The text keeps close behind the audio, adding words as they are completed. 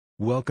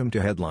Welcome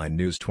to Headline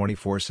News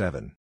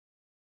 24/7.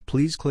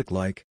 Please click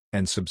like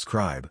and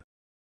subscribe.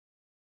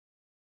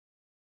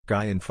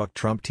 Guy in fuck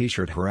Trump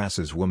t-shirt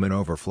harasses woman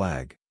over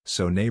flag,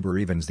 so neighbor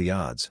evens the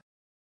odds.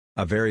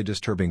 A very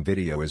disturbing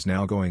video is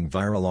now going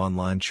viral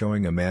online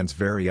showing a man's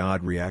very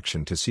odd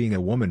reaction to seeing a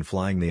woman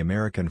flying the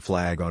American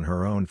flag on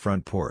her own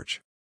front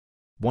porch.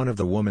 One of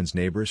the woman's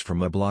neighbors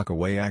from a block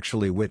away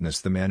actually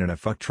witnessed the man in a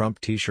fuck Trump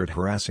t-shirt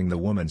harassing the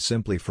woman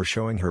simply for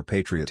showing her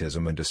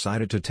patriotism and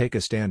decided to take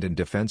a stand in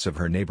defense of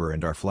her neighbor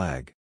and our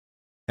flag.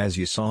 As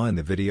you saw in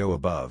the video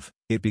above,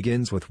 it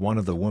begins with one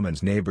of the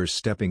woman's neighbors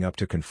stepping up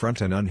to confront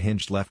an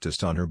unhinged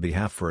leftist on her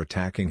behalf for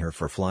attacking her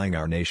for flying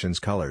our nation's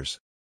colors.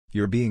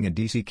 "You're being a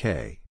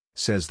DCK,"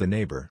 says the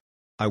neighbor.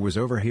 "I was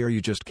over here, you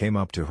just came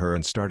up to her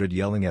and started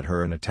yelling at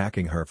her and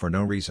attacking her for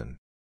no reason."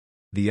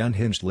 The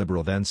unhinged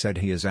liberal then said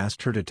he has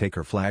asked her to take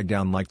her flag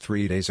down like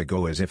 3 days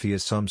ago, as if he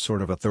is some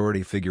sort of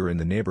authority figure in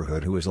the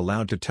neighborhood who is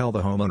allowed to tell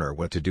the homeowner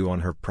what to do on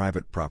her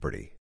private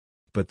property.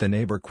 But the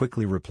neighbor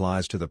quickly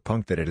replies to the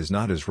punk that it is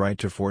not his right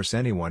to force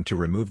anyone to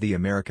remove the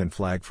American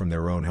flag from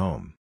their own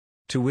home.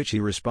 To which he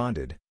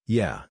responded,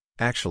 "Yeah,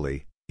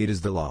 actually, it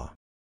is the law."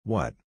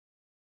 What?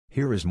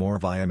 Here is more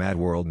via Mad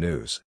World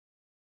News.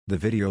 The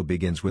video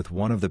begins with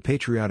one of the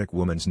patriotic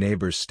woman's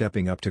neighbors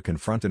stepping up to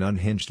confront an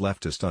unhinged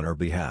leftist on her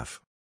behalf.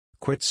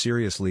 Quit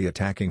seriously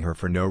attacking her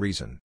for no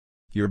reason.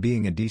 "You're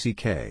being a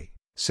DCK,"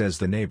 says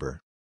the neighbor.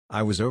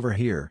 "I was over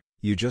here,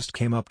 you just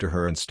came up to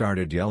her and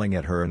started yelling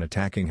at her and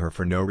attacking her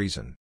for no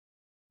reason."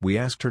 "We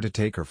asked her to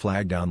take her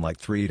flag down like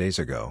 3 days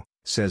ago,"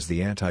 says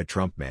the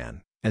anti-Trump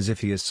man, as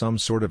if he is some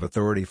sort of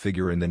authority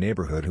figure in the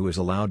neighborhood who is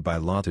allowed by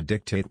law to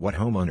dictate what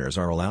homeowners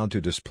are allowed to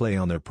display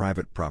on their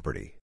private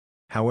property.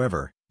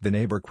 However, the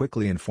neighbor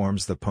quickly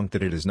informs the punk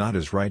that it is not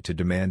his right to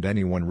demand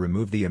anyone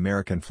remove the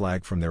American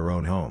flag from their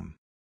own home.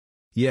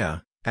 "Yeah,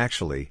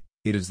 actually,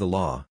 it is the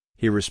law,"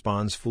 he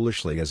responds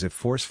foolishly, as if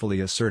forcefully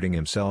asserting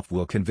himself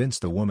will convince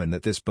the woman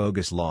that this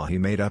bogus law he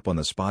made up on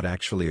the spot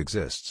actually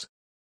exists.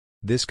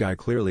 This guy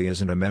clearly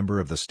isn't a member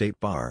of the state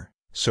bar,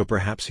 so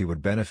perhaps he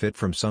would benefit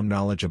from some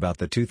knowledge about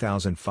the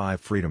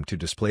 2005 Freedom to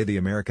Display the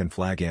American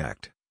Flag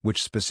Act,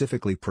 which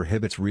specifically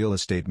prohibits real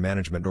estate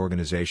management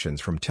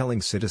organizations from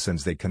telling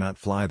citizens they cannot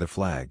fly the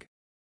flag.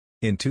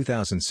 In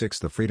 2006,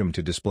 the Freedom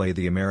to Display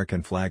the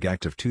American Flag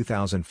Act of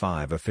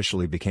 2005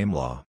 officially became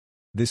law.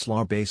 This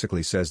law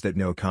basically says that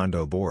no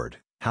condo board,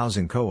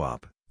 housing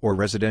co-op, or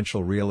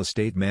residential real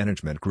estate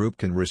management group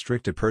can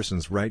restrict a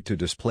person's right to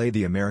display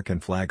the American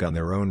flag on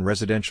their own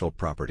residential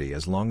property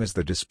as long as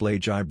the display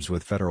jibes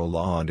with federal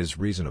law and is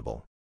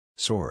reasonable.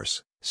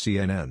 Source: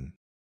 CNN.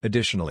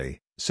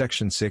 Additionally,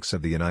 Section 6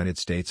 of the United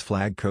States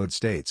Flag Code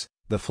states,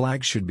 the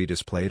flag should be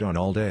displayed on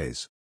all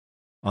days.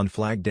 On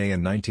Flag Day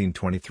in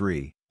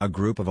 1923, a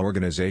group of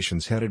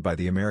organizations headed by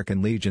the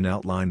American Legion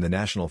outlined the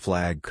National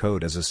Flag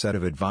Code as a set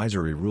of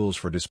advisory rules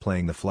for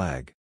displaying the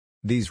flag.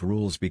 These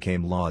rules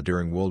became law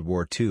during World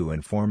War II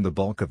and form the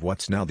bulk of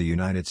what's now the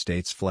United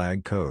States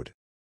Flag Code.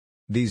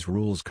 These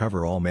rules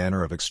cover all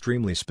manner of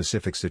extremely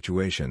specific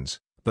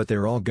situations, but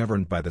they're all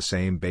governed by the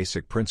same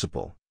basic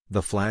principle: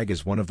 the flag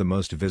is one of the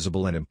most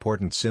visible and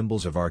important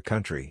symbols of our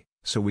country,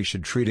 so we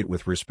should treat it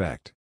with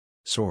respect.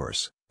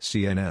 Source: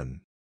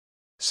 CNN.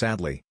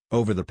 Sadly,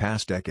 over the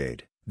past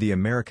decade, the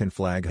American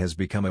flag has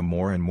become a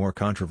more and more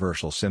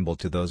controversial symbol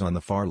to those on the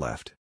far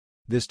left.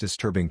 This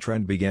disturbing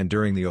trend began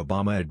during the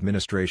Obama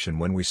administration,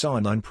 when we saw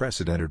an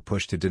unprecedented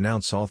push to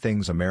denounce all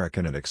things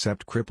American and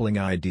accept crippling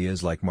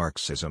ideas like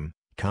Marxism,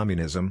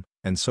 communism,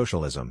 and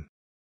socialism.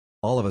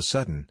 All of a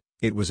sudden,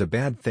 it was a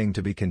bad thing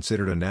to be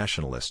considered a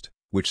nationalist,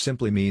 which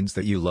simply means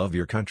that you love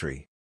your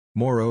country.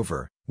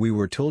 Moreover, we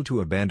were told to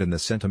abandon the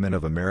sentiment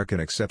of American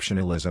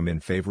exceptionalism in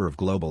favor of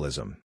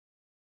globalism.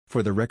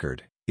 For the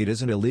record, it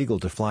isn't illegal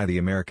to fly the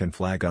American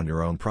flag on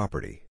your own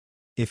property.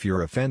 If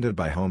you're offended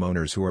by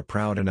homeowners who are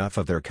proud enough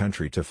of their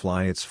country to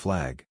fly its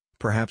flag,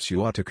 perhaps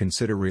you ought to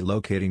consider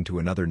relocating to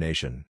another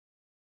nation.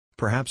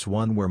 Perhaps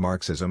one where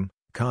Marxism,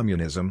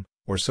 communism,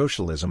 or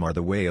socialism are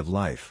the way of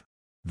life.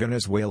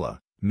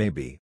 Venezuela,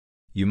 maybe.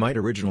 You might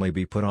originally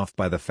be put off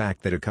by the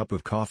fact that a cup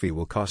of coffee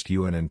will cost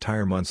you an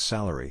entire month's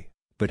salary,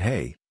 but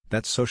hey,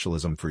 that's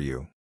socialism for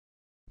you.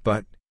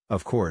 But,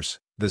 of course,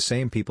 the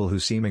same people who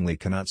seemingly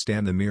cannot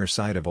stand the mere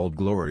sight of Old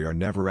Glory are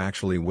never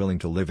actually willing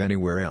to live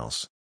anywhere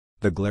else.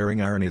 The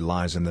glaring irony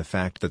lies in the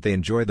fact that they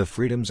enjoy the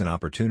freedoms and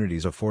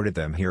opportunities afforded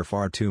them here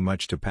far too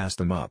much to pass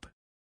them up.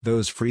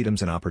 Those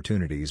freedoms and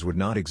opportunities would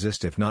not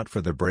exist if not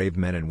for the brave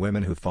men and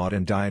women who fought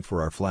and died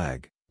for our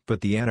flag,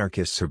 but the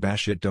anarchists who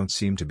bash it don't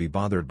seem to be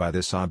bothered by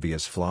this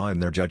obvious flaw in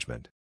their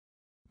judgment.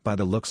 By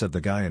the looks of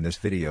the guy in this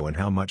video and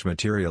how much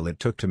material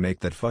it took to make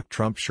that fuck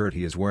Trump shirt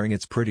he is wearing,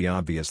 it's pretty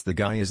obvious the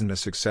guy isn't a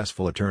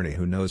successful attorney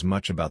who knows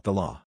much about the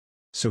law.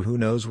 So who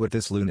knows what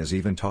this loon is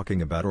even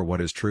talking about or what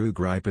his true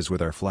gripe is with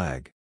our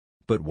flag.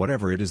 But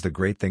whatever it is, the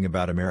great thing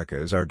about America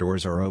is our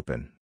doors are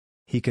open.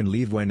 He can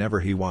leave whenever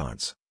he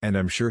wants, and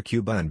I'm sure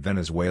Cuba and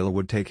Venezuela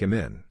would take him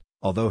in,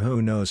 although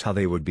who knows how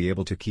they would be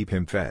able to keep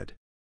him fed.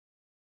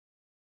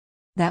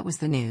 That was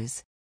the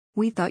news.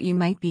 We thought you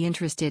might be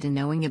interested in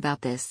knowing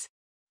about this.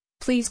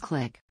 Please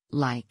click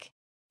like,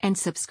 and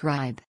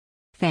subscribe.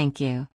 Thank you.